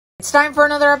It's time for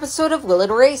another episode of Will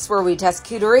It Erase, where we test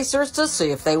cute erasers to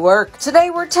see if they work. Today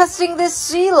we're testing this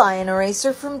SeaLion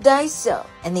eraser from Daiso,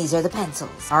 and these are the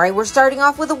pencils. Alright, we're starting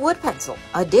off with a wood pencil,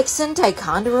 a Dixon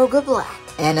Ticonderoga Black.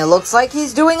 And it looks like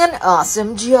he's doing an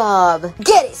awesome job.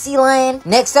 Get it, SeaLion!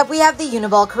 Next up we have the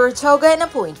Uniball Kuratoga in a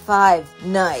 0.5.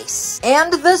 Nice.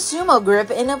 And the Sumo Grip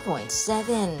in a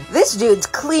 0.7. This dude's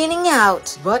cleaning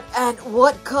out, but at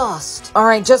what cost?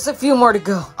 Alright, just a few more to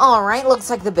go. Alright, looks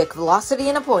like the Bic Velocity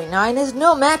in a 0.9 is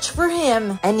no match for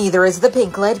him. And neither is the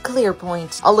Pink Lead Clear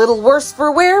Point. A little worse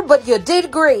for wear, but you did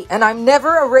great. And I'm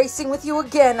never erasing with you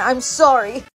again, I'm sorry.